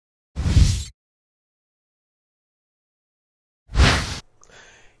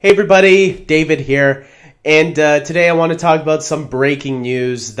Hey everybody, David here, and today I want to talk about some breaking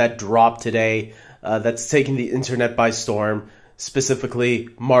news that dropped today that's taking the internet by storm, specifically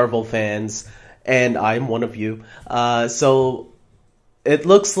Marvel fans, and I'm one of you. So it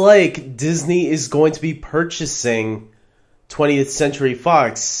looks like Disney is going to be purchasing 20th Century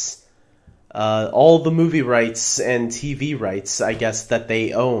Fox, all the movie rights and TV rights, I guess, that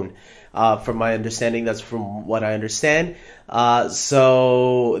they own. From my understanding, that's from what I understand.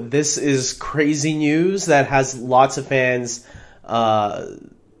 So this is crazy news that has lots of fans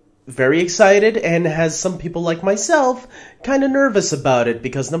very excited and has some people like myself kind of nervous about it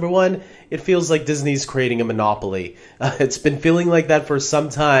because, number one, it feels like Disney's creating a monopoly. It's been feeling like that for some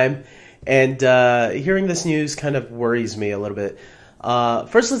time, and hearing this news kind of worries me a little bit.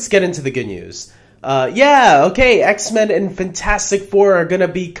 First, let's get into the good news. Okay, X-Men and Fantastic Four are gonna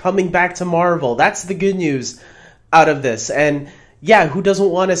be coming back to Marvel. That's the good news out of this. And yeah, who doesn't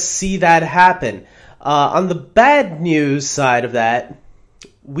want to see that happen? On the bad news side of that,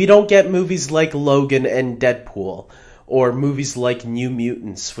 we don't get movies like Logan and Deadpool, or movies like New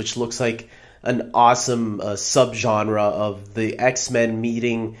Mutants, which looks like an awesome subgenre of the X-Men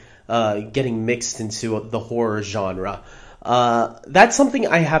meeting, getting mixed into the horror genre. That's something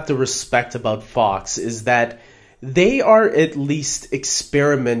I have to respect about Fox, is that they are at least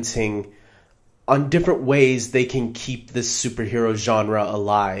experimenting on different ways they can keep this superhero genre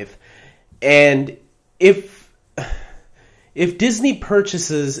alive. And if Disney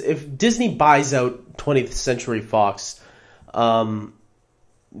buys out 20th Century Fox,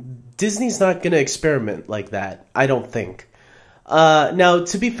 Disney's not going to experiment like that, I don't think. Now,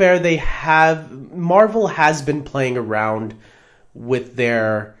 to be fair, Marvel has been playing around with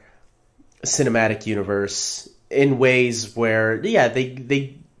their cinematic universe in ways where, yeah,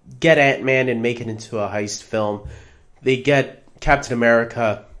 they get Ant-Man and make it into a heist film. They get Captain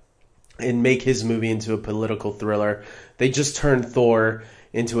America and make his movie into a political thriller. They just turned Thor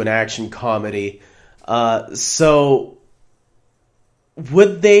into an action comedy. So,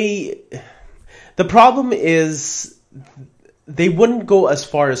 would they... The problem is... They wouldn't go as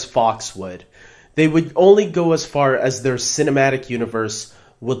far as Fox would. They would only go as far as their cinematic universe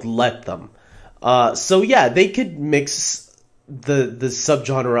would let them. So yeah, they could mix the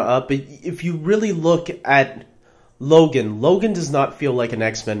subgenre up. But if you really look at Logan does not feel like an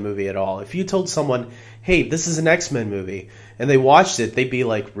X-Men movie at all. If you told someone, hey, this is an X-Men movie, and they watched it, they'd be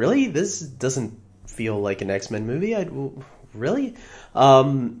like, really? This doesn't feel like an X-Men movie? Really?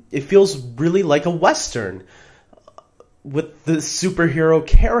 It feels really like a Western, with the superhero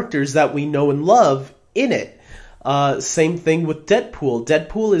characters that we know and love in it. Same thing with Deadpool.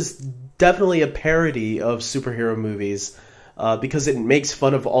 Deadpool is definitely a parody of superhero movies because it makes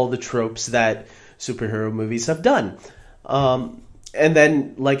fun of all the tropes that superhero movies have done. And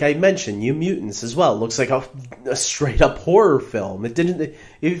then, like I mentioned, New Mutants as well. Looks like a straight-up horror film. It didn't.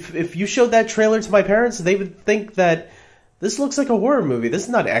 If you showed that trailer to my parents, they would think that this looks like a horror movie. This is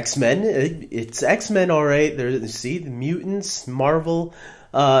not X-Men. It's X-Men, all right. See, the mutants, Marvel.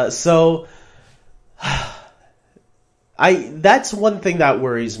 So, that's one thing that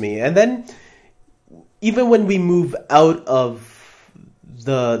worries me. And then, even when we move out of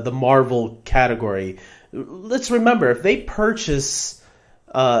the Marvel category, let's remember, if they purchase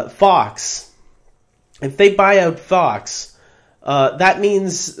Fox, if they buy out Fox, that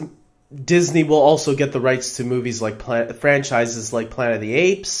means Disney will also get the rights to movies like franchises like Planet of the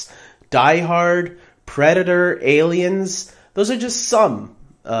Apes, Die Hard, Predator, Aliens. Those are just some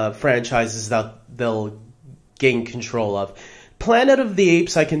franchises that they'll gain control of. Planet of the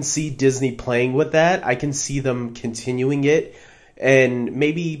Apes, I can see Disney playing with that. I can see them continuing it and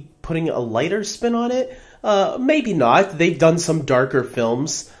maybe putting a lighter spin on it. Maybe not. They've done some darker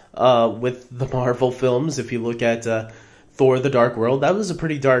films with the Marvel films. If you look at Thor: The Dark World, that was a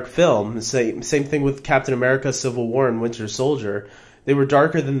pretty dark film. Same thing with Captain America: Civil War and Winter Soldier. They were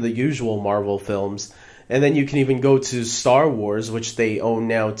darker than the usual Marvel films. And then you can even go to Star Wars, which they own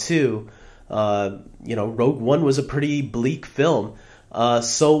now too. Rogue One was a pretty bleak film.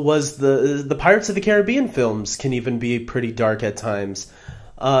 So was the Pirates of the Caribbean films can even be pretty dark at times.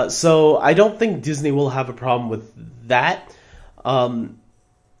 So I don't think Disney will have a problem with that. And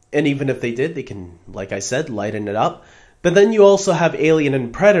even if they did, they can, like I said, lighten it up. But then you also have Alien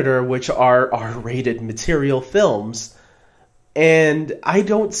and Predator, which are R-rated material films. And I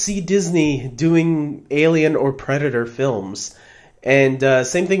don't see Disney doing Alien or Predator films. And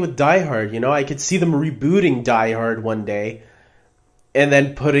same thing with Die Hard. I could see them rebooting Die Hard one day and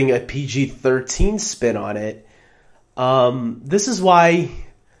then putting a PG-13 spin on it. This is why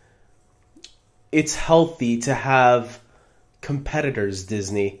it's healthy to have competitors,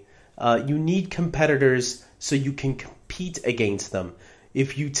 Disney. You need competitors so you can compete against them.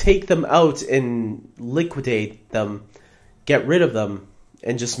 If you take them out and liquidate them, get rid of them,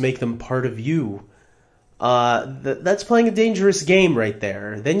 and just make them part of you, that's playing a dangerous game right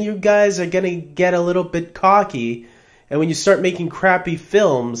there. Then you guys are going to get a little bit cocky, and when you start making crappy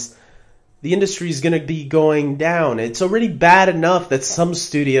films, the industry is going to be going down. It's already bad enough that some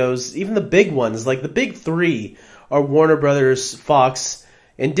studios, even the big ones, like the big three, are Warner Brothers, Fox,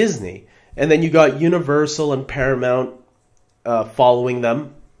 and Disney. And then you got Universal and Paramount following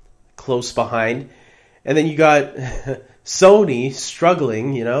them close behind. And then you got Sony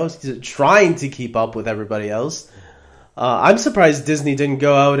struggling, trying to keep up with everybody else. I'm surprised Disney didn't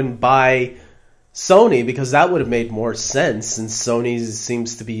go out and buy Sony, because that would have made more sense, since Sony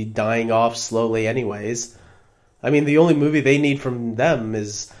seems to be dying off slowly anyways. I mean, the only movie they need from them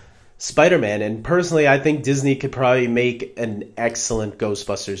is Spider-Man, and personally I think Disney could probably make an excellent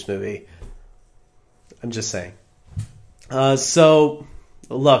Ghostbusters movie. I'm just saying. So,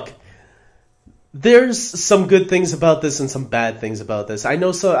 look, there's some good things about this and some bad things about this. I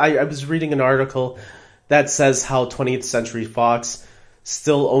know, so I was reading an article that says how 20th Century Fox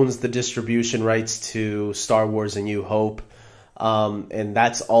still owns the distribution rights to Star Wars: A New Hope. And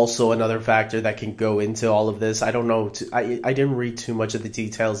that's also another factor that can go into all of this. I don't know. I didn't read too much of the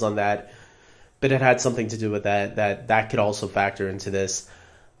details on that, but it had something to do with that could also factor into this.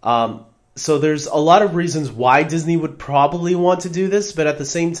 So there's a lot of reasons why Disney would probably want to do this, but at the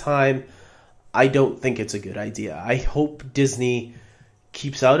same time, I don't think it's a good idea. I hope Disney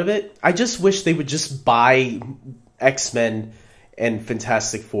keeps out of it. I just wish they would just buy X-Men and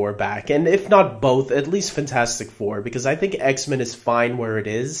Fantastic Four back, and if not both, at least Fantastic Four, because I think X-Men is fine where it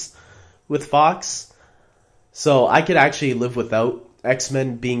is with Fox. So I could actually live without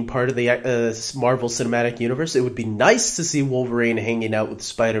X-Men being part of the Marvel Cinematic Universe. It would be nice to see Wolverine hanging out with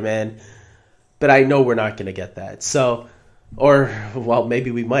Spider-Man, but I know we're not going to get that. So, or, well,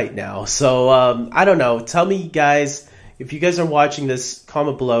 maybe we might now. So, I don't know. Tell me, guys, if you guys are watching this,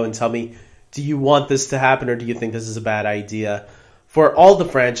 comment below and tell me, do you want this to happen, or do you think this is a bad idea? For all the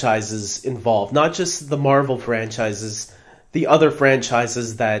franchises involved, not just the Marvel franchises, the other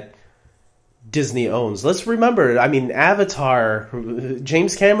franchises that Disney owns. Let's remember, I mean, Avatar,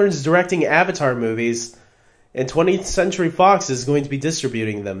 James Cameron's directing Avatar movies, and 20th Century Fox is going to be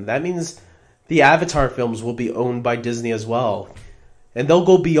distributing them. That means the Avatar films will be owned by Disney as well. And they'll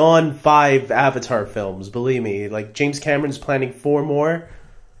go beyond 5 Avatar films, believe me. Like, James Cameron's planning 4 more.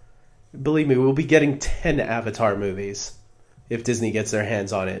 Believe me, we'll be getting 10 Avatar movies if Disney gets their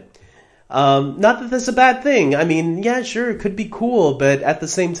hands on it. Not that that's a bad thing. I mean, yeah, sure, it could be cool, but at the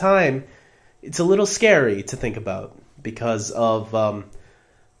same time, it's a little scary to think about because of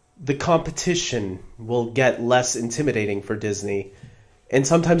the competition will get less intimidating for Disney. And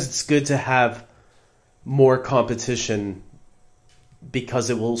sometimes it's good to have more competition because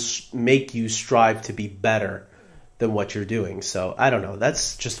it will make you strive to be better than what you're doing. So, I don't know.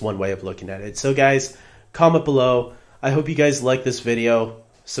 That's just one way of looking at it. So, guys, comment below. I hope you guys like this video.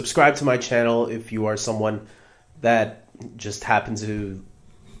 Subscribe to my channel if you are someone that just happens to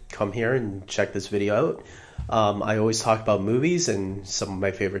come here and check this video out. I always talk about movies and some of my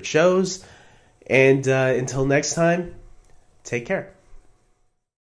favorite shows. And until next time, take care.